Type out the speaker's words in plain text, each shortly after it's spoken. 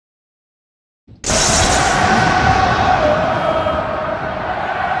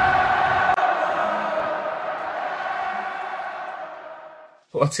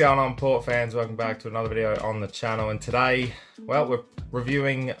What's going on, Port fans? Welcome back to another video on the channel. And today, well, we're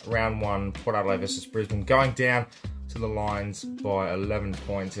reviewing round one, Port Adelaide versus Brisbane, going down to the Lions by 11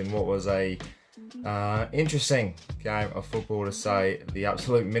 points in what was a interesting game of football, to say the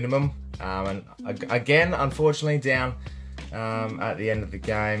absolute minimum. And again, unfortunately, down at the end of the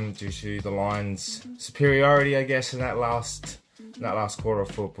game due to the Lions' superiority, I guess, in that last quarter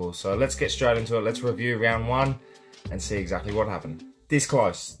of football. So let's get straight into it. Let's review round one and see exactly what happened. This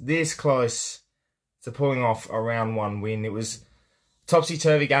close to pulling off a round one win. It was a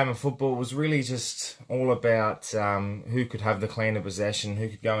topsy-turvy game of football. It was really just all about who could have the cleaner possession, who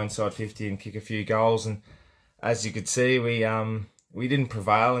could go inside 50 and kick a few goals. And as you could see, we didn't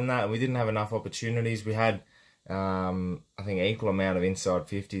prevail in that. We didn't have enough opportunities. We had, I think, equal amount of inside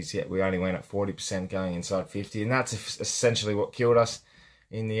 50s, yet we only went at 40% going inside 50. And that's essentially what killed us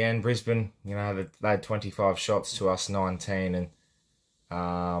in the end. Brisbane, you know, they had 25 shots to us 19, and you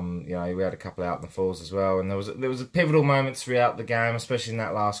know, we had a couple out in the falls as well, and there was a pivotal moments throughout the game, especially in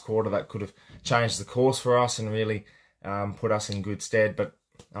that last quarter, that could have changed the course for us and really put us in good stead. But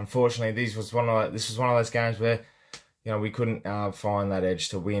unfortunately, this was one of those games where, you know, we couldn't find that edge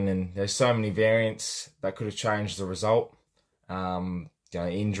to win, and there's so many variants that could have changed the result. You know,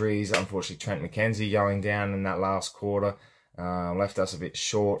 injuries, unfortunately, Trent McKenzie going down in that last quarter left us a bit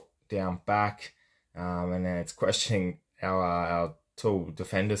short down back, and then it's questioning our tall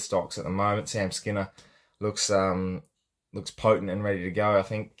defender stocks at the moment. Sam Skinner looks potent and ready to go, I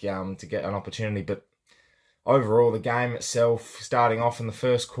think, to get an opportunity. But overall, the game itself, starting off in the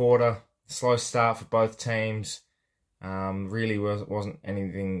first quarter, slow start for both teams. Really wasn't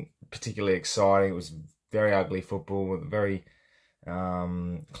anything particularly exciting. It was very ugly football with very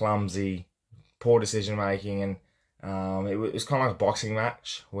clumsy, poor decision making, and it was kind of like a boxing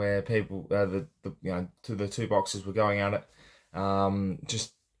match where people, the two boxers were going at it.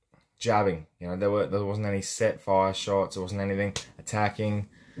 Just jabbing, you know, there wasn't any set fire shots, there wasn't anything attacking,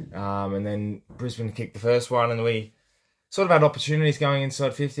 and then Brisbane kicked the first one, and we sort of had opportunities going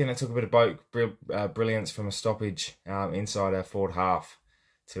inside 50, and it took a bit of brilliance from a stoppage inside our forward half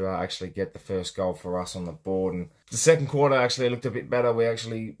to actually get the first goal for us on the board. And the second quarter actually looked a bit better. We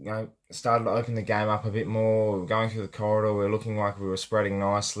actually, you know, started to open the game up a bit more. We were going through the corridor, we were looking like we were spreading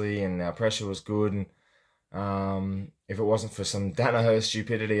nicely, and our pressure was good. And if it wasn't for some Danaher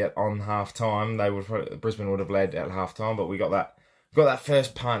stupidity on half time, Brisbane would have led at half time. But we got that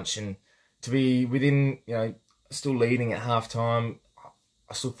first punch, and to be within, you know, still leading at half time,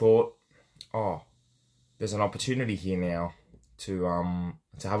 I still thought, oh, there's an opportunity here now to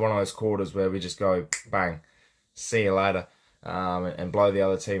have one of those quarters where we just go bang, see you later, and blow the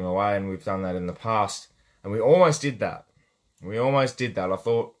other team away. And we've done that in the past, and we almost did that. I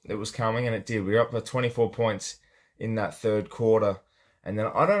thought it was coming, and it did. We were up to 24 points in that third quarter. And then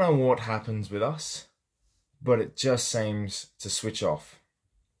I don't know what happens with us, but it just seems to switch off.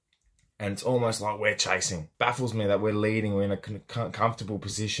 And it's almost like we're chasing. Baffles me that we're leading. We're in a comfortable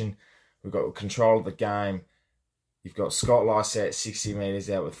position. We've got control of the game. You've got Scott Lysette 60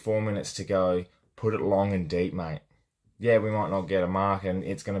 metres out with 4 minutes to go. Put it long and deep, mate. Yeah, we might not get a mark, and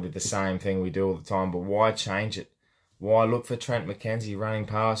it's going to be the same thing we do all the time, but why change it? Why look for Trent McKenzie running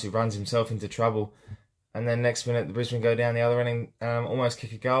past, who runs himself into trouble, and then next minute the Brisbane go down the other end and almost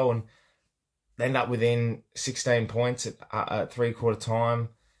kick a goal, and they end up within 16 points at three-quarter time.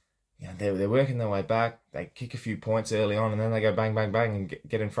 You know, they're working their way back. They kick a few points early on, and then they go bang, bang, bang and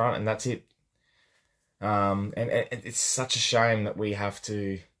get in front, and that's it. And it's such a shame that we have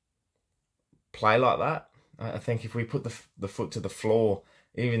to play like that. I think if we put the foot to the floor,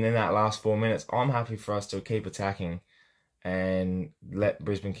 even in that last 4 minutes, I'm happy for us to keep attacking and let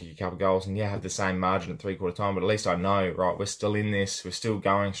Brisbane kick a couple of goals, and yeah, have the same margin at three-quarter time, but at least I know, right, we're still in this, we're still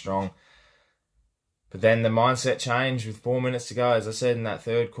going strong. But then the mindset changed with 4 minutes to go, as I said, in that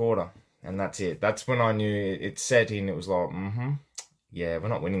third quarter, and that's it. That's when I knew it set in. It was like, yeah, we're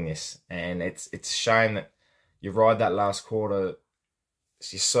not winning this. And it's a shame that you ride that last quarter,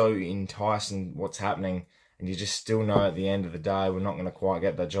 you're so enticed in what's happening, and you just still know at the end of the day we're not going to quite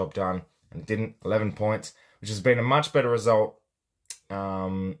get that job done. And it didn't. 11 points, which has been a much better result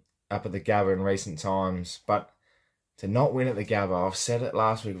up at the Gabba in recent times. But to not win at the Gabba, I've said it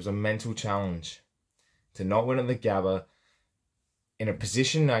last week, it was a mental challenge. To not win at the Gabba, in a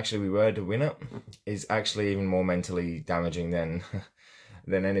position actually we were to win it, is actually even more mentally damaging than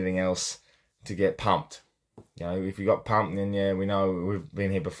anything else. To get pumped. You know, if you got pumped, then yeah, we know we've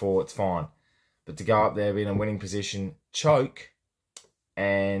been here before, it's fine. But to go up there, be in a winning position, choke,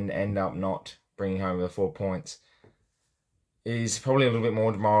 and end up not bringing home the 4 points is probably a little bit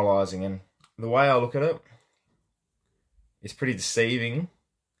more demoralising. And the way I look at it, it's pretty deceiving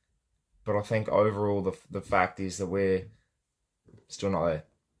but I think overall the fact is that we're still not there.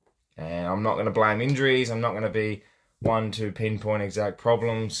 And I'm not going to blame injuries. I'm not going to be one to pinpoint exact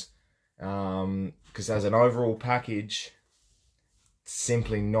problems, because as an overall package,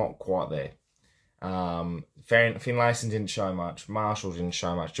 simply not quite there. Finlayson didn't show much. Marshall didn't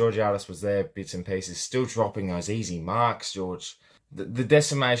show much. Georgiadis was there, bits and pieces, still dropping those easy marks, George. The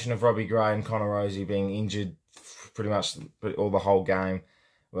decimation of Robbie Gray and Connor Rosie being injured pretty much all the whole game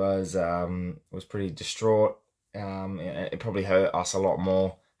was pretty distraught. It probably hurt us a lot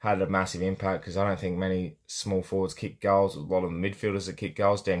more. Had a massive impact because I don't think many small forwards kick goals. A lot of the midfielders that kick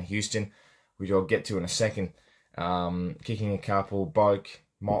goals. Dan Houston, which I'll get to in a second, kicking a couple. Boak,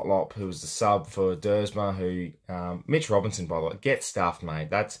 Motlop, who was the sub for Dersma, who Mitch Robinson, by the way, get stuffed,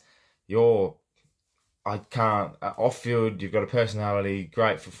 mate. That's your. I can't. Off field, you've got a personality,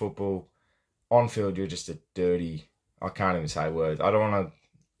 great for football. On field, you're just a dirty. I can't even say words. I don't want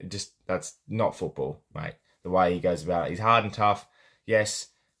to. That's not football, mate. The way he goes about it, he's hard and tough, yes,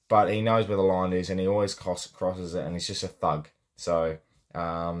 but he knows where the line is, and he always crosses it, and he's just a thug. So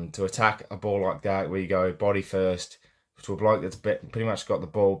to attack a ball like that, where you go body first to a bloke that's pretty much got the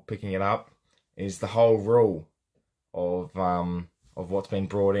ball picking it up, is the whole rule of what's been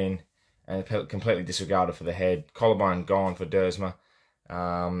brought in, and completely disregarded for the head. Collarbone gone for Dersma,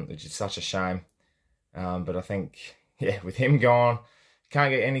 which is such a shame. But I think, yeah, with him gone,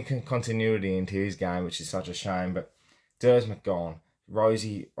 can't get any continuity into his game, which is such a shame. But Dersma gone.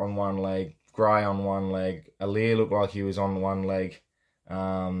 Rosie on one leg, Gray on one leg. Aliir looked like he was on one leg.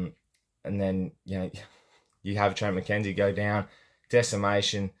 And then, you have Trent McKenzie go down.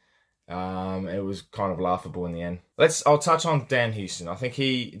 Decimation. It was kind of laughable in the end. I'll touch on Dan Houston. I think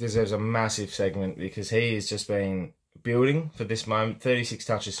he deserves a massive segment because he has just been building for this moment. 36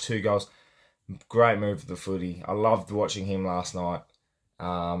 touches, 2 goals. Great move for the footy. I loved watching him last night.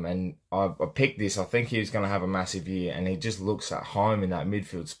 And I picked this. I think he was going to have a massive year, and he just looks at home in that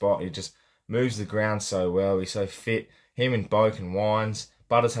midfield spot. He just moves the ground so well. He's so fit. Him and Boak and Wines.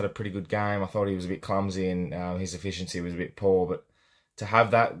 Butters had a pretty good game. I thought he was a bit clumsy and his efficiency was a bit poor. But to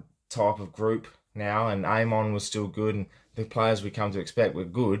have that type of group now, and Amon was still good, and the players we come to expect were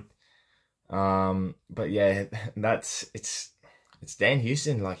good. But yeah, it's Dan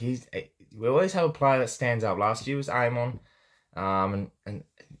Houston. Like we always have a player that stands up. Last year was Amon. And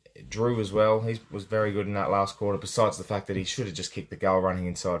Drew as well. He was very good in that last quarter, besides the fact that he should have just kicked the goal running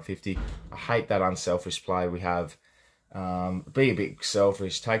inside 50. I hate that unselfish play we have. Be a bit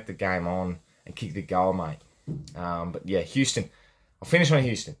selfish, take the game on and kick the goal, mate. But yeah, Houston. I'll finish on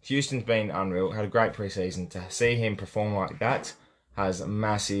Houston. Houston's been unreal, had a great preseason. To see him perform like that has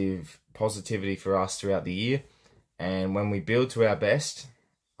massive positivity for us throughout the year. And when we build to our best,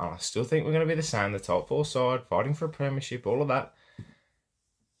 I still think we're going to be the same, the top 4 side, fighting for a premiership, all of that.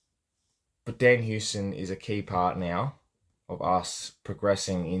 But Dan Houston is a key part now of us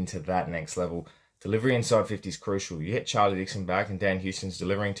progressing into that next level. Delivery inside 50 is crucial. You get Charlie Dixon back and Dan Houston's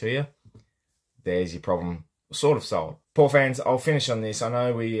delivering to you, there's your problem sort of solved. Poor fans, I'll finish on this. I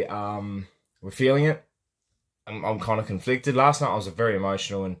know we're feeling it. I'm kind of conflicted. Last night I was very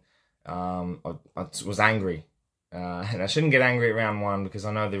emotional and I was angry. And I shouldn't get angry at round 1 because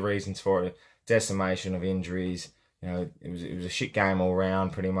I know the reasons for it. Decimation of injuries. It was a shit game all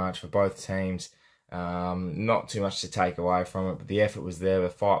round pretty much for both teams. Not too much to take away from it, but the effort was there, the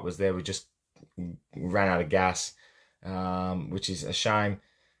fight was there. We just ran out of gas, which is a shame.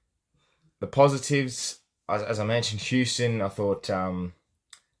 The positives, as I mentioned, Houston. I thought,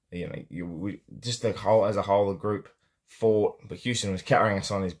 just as a whole, the group fought, but Houston was carrying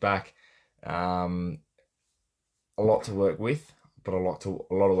us on his back. A lot to work with, but a lot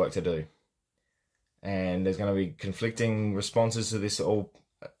of work to do. And there's going to be conflicting responses to this, all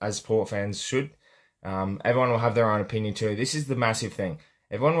as Port fans should. Everyone will have their own opinion too. This is the massive thing.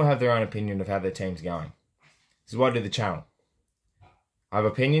 Everyone will have their own opinion of how their team's going. This is why I do the channel. I have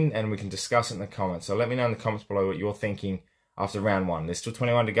opinion and we can discuss it in the comments. So let me know in the comments below what you're thinking after round 1. There's still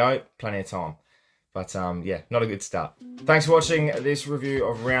 21 to go, plenty of time. But yeah, not a good start. Thanks for watching this review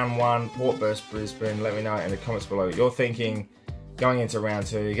of round 1, Port vs Brisbane. Let me know in the comments below what you're thinking going into round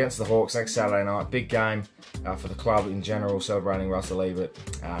 2 against the Hawks next Saturday night. Big game for the club in general, celebrating Russell Ebert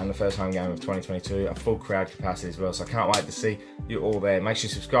in the first home game of 2022. A full crowd capacity as well, so I can't wait to see you all there. Make sure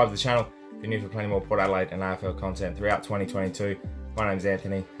you subscribe to the channel if you're new for plenty more Port Adelaide and AFL content throughout 2022. My name's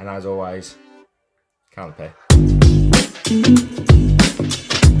Anthony, and as always, can't pay.